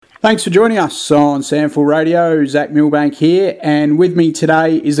Thanks for joining us on SANFL Radio. Zach Milbank here, and with me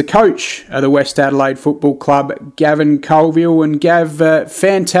today is the coach of the West Adelaide Football Club, Gavin Colville. And Gav,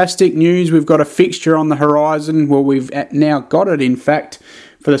 fantastic news. We've got a fixture on the horizon. Well, we've now got it, in fact,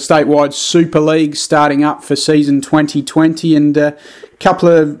 for the statewide Super League starting up for season 2020, and a couple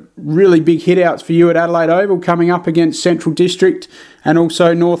of really big hit-outs for you at Adelaide Oval coming up against Central District and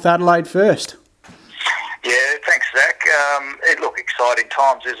also North Adelaide First. Yeah, thanks, Zach. Look, exciting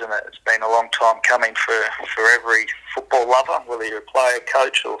times, isn't it? It's been a long time coming for every football lover, whether you're a player,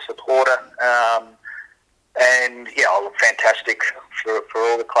 coach or supporter. And yeah, fantastic for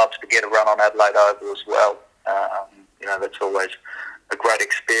all the clubs to get a run on Adelaide Oval as well. That's always a great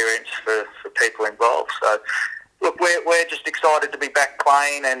experience for people involved. So, look, we're just excited to be back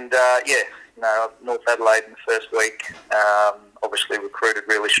playing, and North Adelaide in the first week. Obviously recruited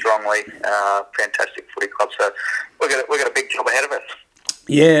really strongly, fantastic footy club. So we've got a big job ahead of us.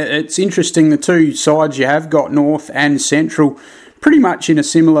 Yeah, it's interesting. The two sides you have got, North and Central, pretty much in a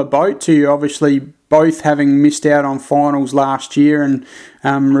similar boat to you. Obviously, both having missed out on finals last year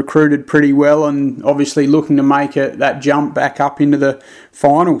and recruited pretty well, and obviously looking to make that jump back up into the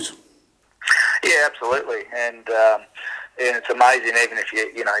finals. Yeah, absolutely, and it's amazing. Even if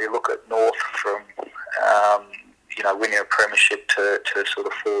you look at North from winning a premiership to sort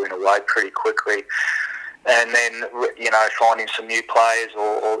of falling away pretty quickly, and then finding some new players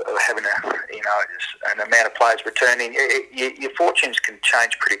or having an amount of players returning, your fortunes can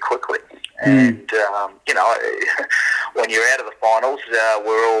change pretty quickly. And when you're out of the finals,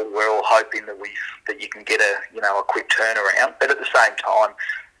 we're all hoping that you can get a quick turnaround. But at the same time,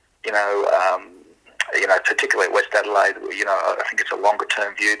 particularly at West Adelaide, I think it's a longer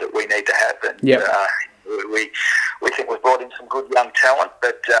term view that we need to have. And we think we've brought in some good young talent,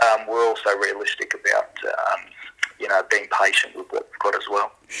 but we're also realistic about being patient with what we've got as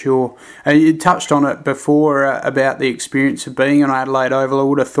well. Sure. You touched on it before about the experience of being on Adelaide Oval. I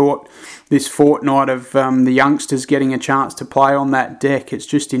would have thought this fortnight of the youngsters getting a chance to play on that deck, it's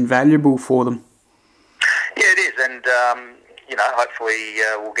just invaluable for them. Yeah, it is, and hopefully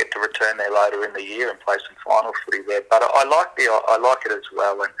we'll get to return there later in the year and play some final footy there. But I like it as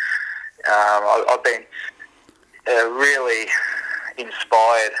well, and I've been really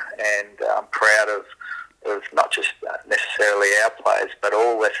inspired and proud of not just necessarily our players, but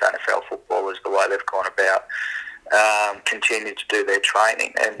all West NFL footballers, the way they've gone about continue to do their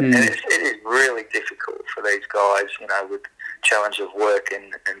training. And it is really difficult for these guys, with challenge of work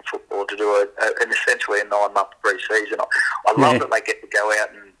in football to do essentially a 9-month pre-season. I love that they get to go out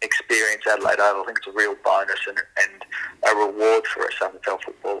and experience Adelaide Oval. I think it's a real bonus and a reward for us NFL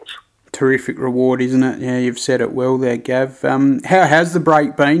footballers. Terrific reward, isn't it? Yeah, you've said it well there, Gav. How has the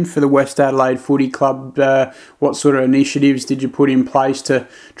break been for the West Adelaide Footy Club? What sort of initiatives did you put in place to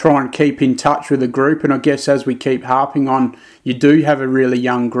try and keep in touch with the group? And I guess as we keep harping on, you do have a really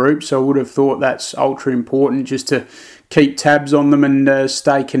young group, so I would have thought that's ultra important just to keep tabs on them and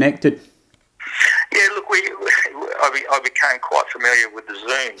stay connected. Yeah, look, I became quite familiar with the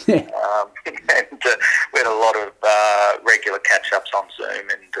Zoom, and we had a lot of regular catch-ups on Zoom,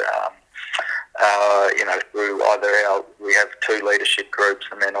 and through we have 2 leadership groups,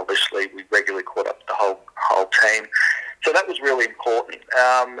 and then obviously we regularly caught up with the whole team. So that was really important.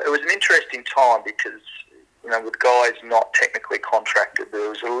 It was an interesting time because with guys not technically contracted, there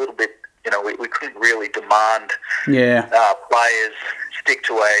was a little bit. We couldn't really demand players stick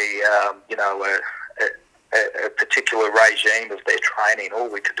to a particular regime of their training. All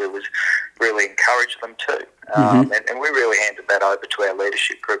we could do was really encourage them to. And we really handed that over to our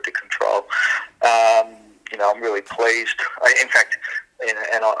leadership group to control. I'm really pleased. In fact, and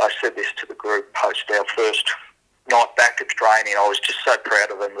I said this to the group post our first night back at training, I was just so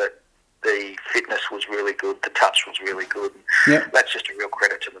proud of them that the fitness was really good, the touch was really good. And that's just a real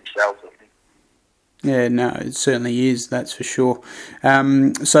credit to themselves, I think. Yeah, no, it certainly is, that's for sure.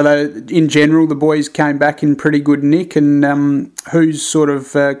 In general, the boys came back in pretty good nick, and who's sort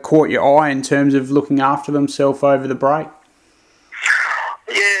of caught your eye in terms of looking after themselves over the break?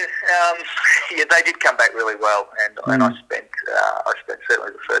 Yeah, they did come back really well, and I spent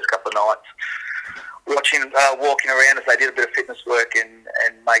certainly the first couple of nights walking around as they did a bit of fitness work and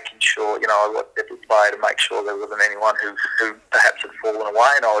making sure, I watched every player to make sure there wasn't anyone who perhaps had fallen away,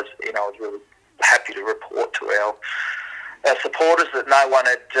 and I was really happy to report to our supporters that no one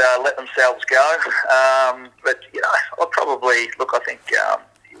had let themselves go. But I think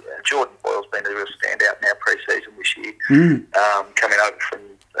Jordan Boyle's been a real standout in our pre-season this year, coming over from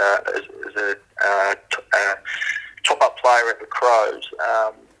as a top-up player at the Crows.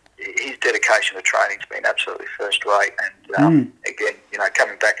 his dedication to training's been absolutely first rate, and again,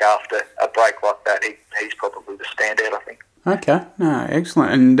 coming back after a break like that, he's probably the standout, I think. Okay, no,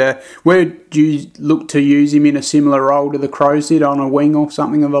 excellent. And where do you look to use him in a similar role to the Crows did, on a wing or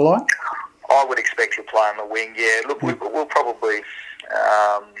something of the like? I would expect he'll play on the wing, yeah. Look, we'll probably,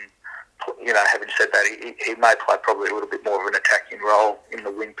 having said that, he may play probably a little bit more of an attacking role in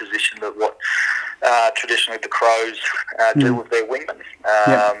the wing position than what traditionally the Crows do with their wingmen.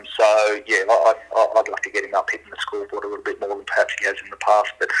 So, yeah, I'd like to get him up hitting the scoreboard a little bit more than perhaps he has in the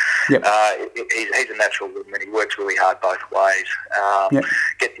past. But he's a natural wingman. He works really hard both ways.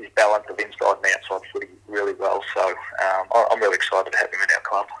 Gets his balance of inside and outside footy really well. So I'm really excited to have him in our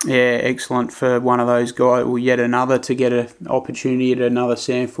club. Yeah, excellent for one of those guys, or yet another, to get an opportunity at another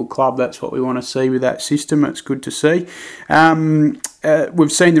SANFL club. That's what we want to see with that system. It's good to see.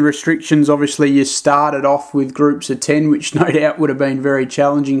 We've seen the restrictions. Obviously, you started off with groups of 10, which no doubt would have been very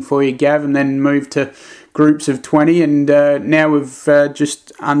challenging for you, Gav, and then moved to groups of 20. And now we've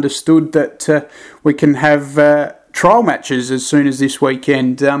just understood that we can have trial matches as soon as this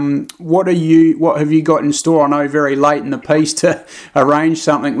weekend. What have you got in store? I know very late in the piece to arrange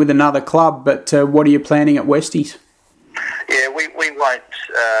something with another club, but what are you planning at Westies? Yeah, we won't.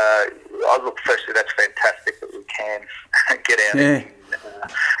 Firstly, that's fantastic that we can get out. Yeah.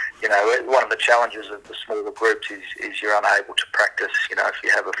 One of the challenges of the smaller groups is you're unable to practice. If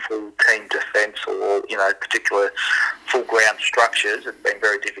you have a full team defence or particular full ground structures, it's been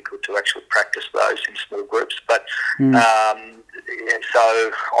very difficult to actually practice those in small groups. But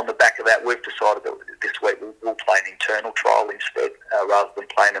so on the back of that, we've decided that this week we'll play an internal trial instead, rather than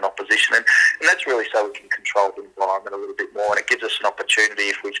playing an opposition, and that's really so we can control the environment a little bit more, and it gives us an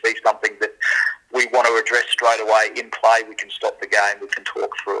opportunity if we see something that we want to address straight away in play, we can stop the game, we can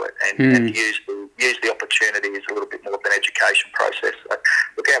talk through it, and use the opportunity as a little bit more of an education process. So,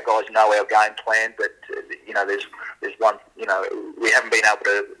 look, our guys know our game plan, but there's one, we haven't been able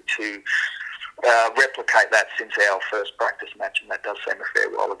to replicate that since our first practice match, and that does seem a fair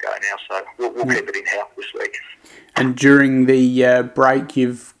while ago now, so we'll keep it in-house this week. And during the break,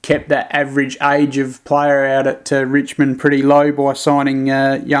 you've kept that average age of player out at Richmond pretty low by signing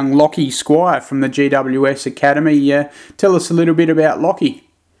young Lockie Squire from the GWS Academy. Tell us a little bit about Lockie.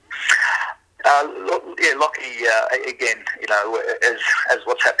 Lockie, again, as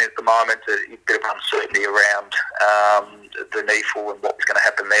what's happening at the moment, a bit of uncertainty around the NEFL and what was going to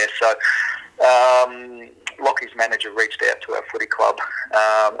happen there. So Lockie's manager reached out to our footy club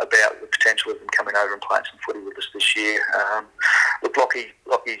about the potential of him coming over and playing some footy with us this year. Look, Lockie's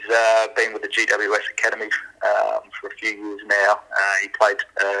been with the GWS Academy for a few years now. He played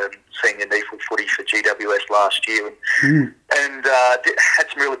senior NEFL footy for GWS last year and had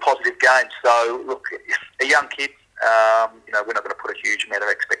some really positive games. So, look, a young kid, we're not going to put a huge amount of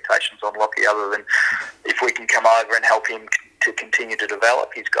expectations on Lockie other than if we can come over and help him to continue to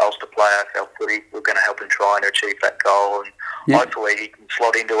develop his goals to play AFL footy, we're going to help him try and achieve that goal, and hopefully he can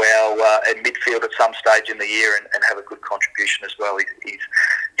slot into our midfield at some stage in the year and have a good contribution as well. He's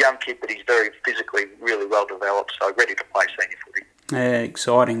a young kid, but he's very physically really well developed, so ready to play senior footy. Yeah,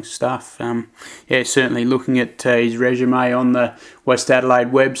 exciting stuff. Certainly looking at his resume on the West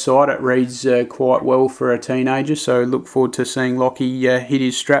Adelaide website, it reads quite well for a teenager, so look forward to seeing Lockie hit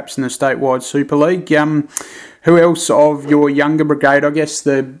his straps in the statewide Super League. Who else of your younger brigade, I guess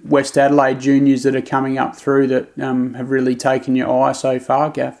the West Adelaide juniors that are coming up through that have really taken your eye so far,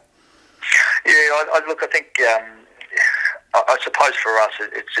 Gav? Yeah, I think I suppose for us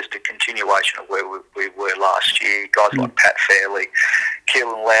it's just a continuation of where we were last year. Guys like Pat Fairley,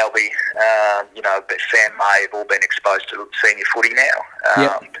 Keelan Lowby, Sam May have all been exposed to senior footy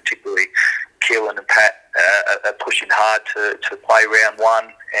now. Particularly Keelan and Pat are pushing hard to play round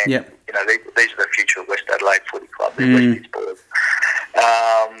one, and these are the future of West Adelaide Footy Club. They're Westies boys.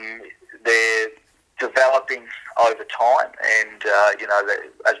 They're developing over time, and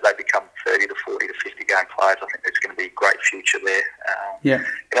as they become 30 to 40 to 50 game players, I think there's going to be a great future there.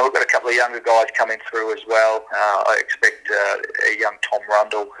 We've got a couple of younger guys coming through as well. I expect a young Tom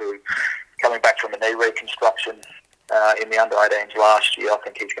Rundle, who coming back from a knee reconstruction in the under-18s last year. I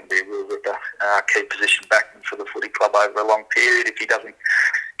think he's going to be a real ripper, key position backman for the footy club over a long period if he doesn't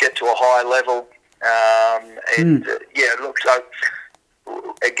get to a high level. So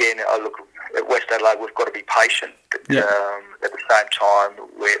again, I look at West Adelaide, we've got to be patient. But at the same time,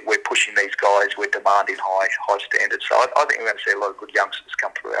 we're pushing these guys. We're demanding high standards. So I think we're going to see a lot of good youngsters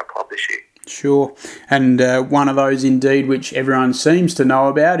come through our club this year. Sure. And one of those, indeed, which everyone seems to know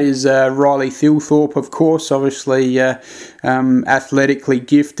about is Riley Thilthorpe, of course, obviously athletically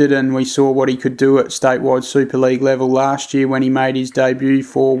gifted, and we saw what he could do at statewide Super League level last year when he made his debut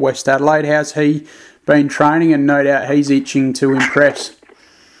for West Adelaide. How's he been training? And no doubt he's itching to impress.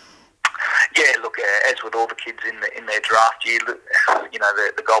 Yeah, look, as with all the kids in their draft year,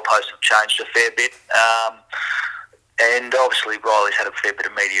 the goalposts have changed a fair bit. And obviously Riley's had a fair bit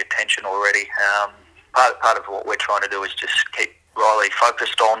of media attention already. Part of what we're trying to do is just keep Riley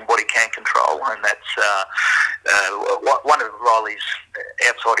focused on what he can control, and that's one of Riley's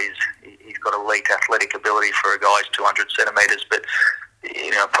outside he's got elite athletic ability for a guy who's 200 centimetres, but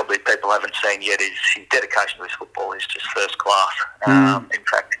probably people haven't seen yet is his dedication to his football is just first class. In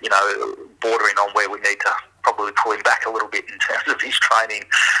fact, bordering on where we need to probably pull him back a little bit in terms of his training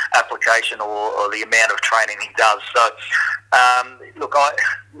application or the amount of training he does. So, look,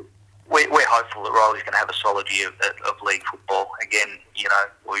 we're hopeful that Riley's going to have a solid year of league football. Again, we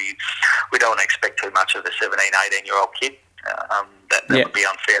don't want to expect too much of a 17, 18-year-old kid. That would be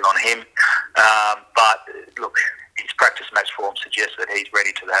unfair on him. But, look, his practice match form suggests that he's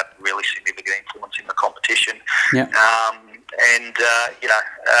ready to have really significant influence in the competition.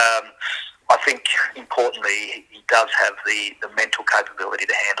 I think, importantly, he does have the mental capability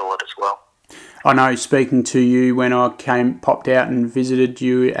to handle it as well. I know, speaking to you when I popped out and visited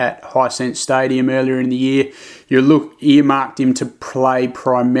you at Hisense Stadium earlier in the year, you earmarked him to play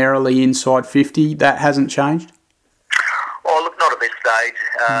primarily inside 50. That hasn't changed? Oh, look, not at this stage.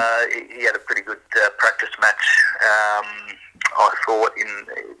 He had a pretty good practice match, I thought, in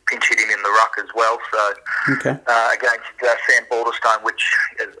pinch hitting in the ruck as well. So against Sam Balderstone, which,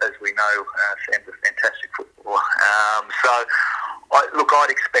 as we know, Sam's a fantastic footballer. I'd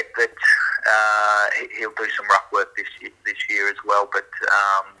expect that he'll do some ruck work this year as well. But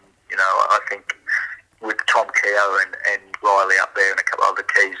I think with Tom Keogh and Riley up there and a couple of other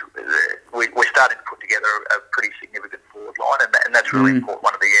keys, we're starting to put together a pretty significant forward line, and that's really important.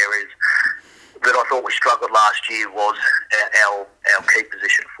 One of the areas that I thought we struggled last year was our key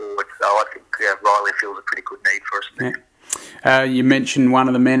position forward. So I think Riley feels a pretty good need for us there. You mentioned one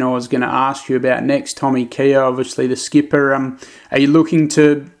of the men I was going to ask you about next, Tommy Keogh, obviously the skipper. Are you looking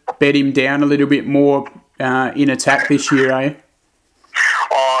to bed him down a little bit more in attack this year, are you?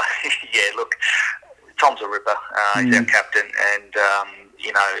 Oh, yeah, look, Tom's a ripper. He's our captain, and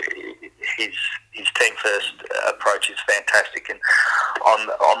his team first approach is fantastic, and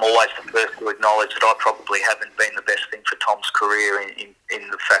I'm always the first to acknowledge that I probably haven't been the best thing for Tom's career in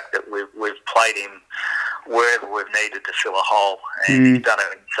the fact that we've played him wherever we've needed to fill a hole, and he's done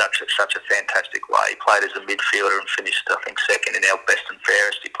it in such a fantastic way. He played as a midfielder and finished, I think, second in our best and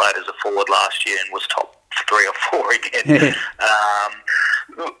fairest. He played as a forward last year and was top 3 or 4 again.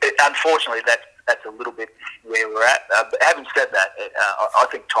 Unfortunately, that's a little bit where we're at. But having said that, I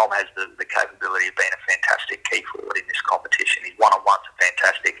think Tom has the capability of being a fantastic key forward in this competition. His one-on-ones are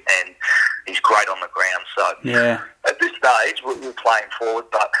fantastic, and he's great on the ground. So at this stage, we're playing forward,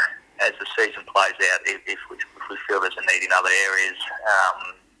 but as the season plays out, if we feel there's a need in other areas,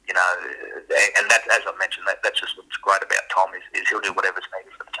 and that, as I mentioned, that's just what's great about Tom is he'll do whatever's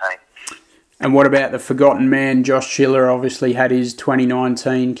needed for the team. And what about the forgotten man, Josh Schiller? Obviously had his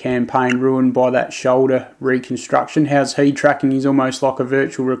 2019 campaign ruined by that shoulder reconstruction. How's he tracking? He's almost like a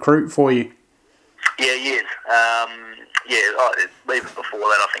virtual recruit for you. Yeah, he is. Even before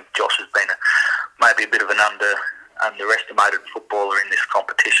that, I think Josh has been maybe a bit of an underestimated footballer in this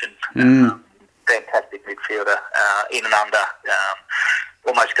competition. Fantastic midfielder, in and under.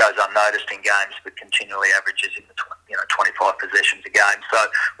 Almost goes unnoticed in games, but continually averages in the 25 possessions a game. So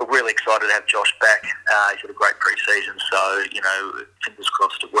we're really excited to have Josh back. He's had a great pre-season, so fingers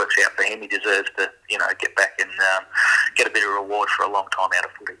crossed it works out for him. He deserves to get back and get a bit of reward for a long time out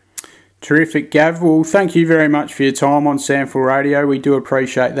of footy. Terrific, Gav. Well, thank you very much for your time on SANFL Radio. We do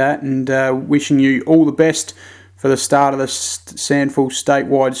appreciate that, and wishing you all the best for the start of the SANFL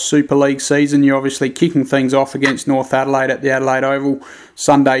statewide Super League season. You're obviously kicking things off against North Adelaide at the Adelaide Oval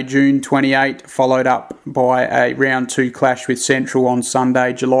Sunday, June 28, followed up by a round 2 clash with Central on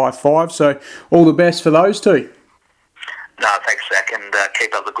Sunday, July 5. So all the best for those two. No, thanks, Zach, and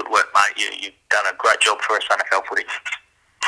keep up the good work, mate. You've done a great job for us, NFL footy.